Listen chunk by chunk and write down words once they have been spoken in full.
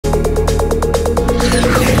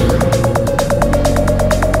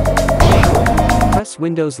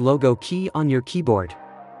Windows logo key on your keyboard.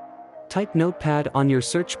 Type Notepad on your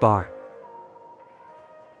search bar.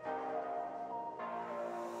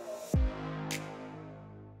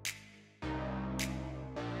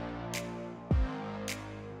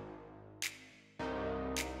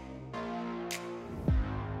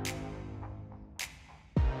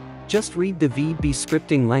 Just read the VB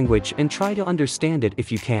scripting language and try to understand it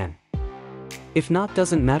if you can. If not,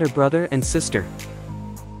 doesn't matter, brother and sister.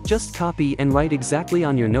 Just copy and write exactly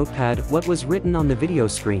on your notepad what was written on the video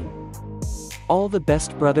screen. All the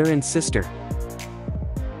best, brother and sister.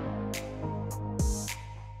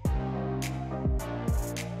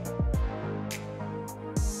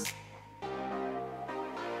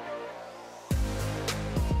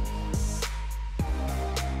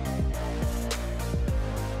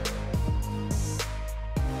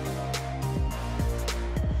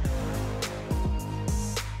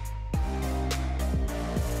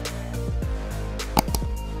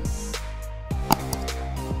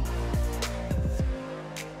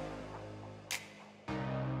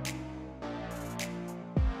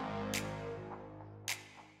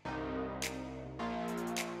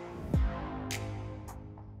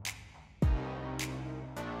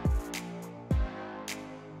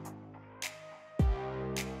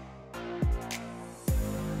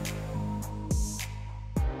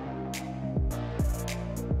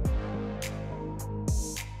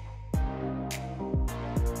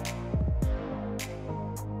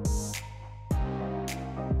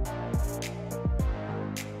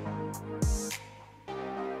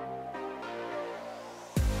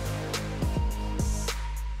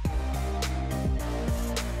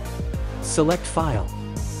 Select File.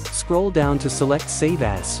 Scroll down to select Save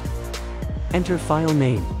As. Enter file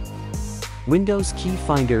name. Windows Key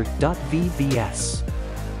Finder.vbs.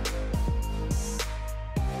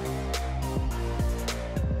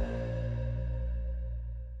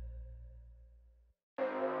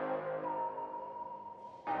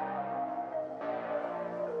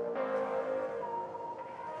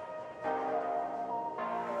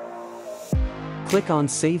 Click on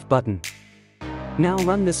Save button. Now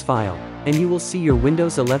run this file, and you will see your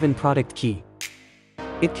Windows 11 product key.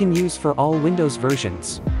 It can use for all Windows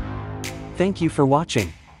versions. Thank you for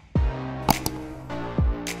watching.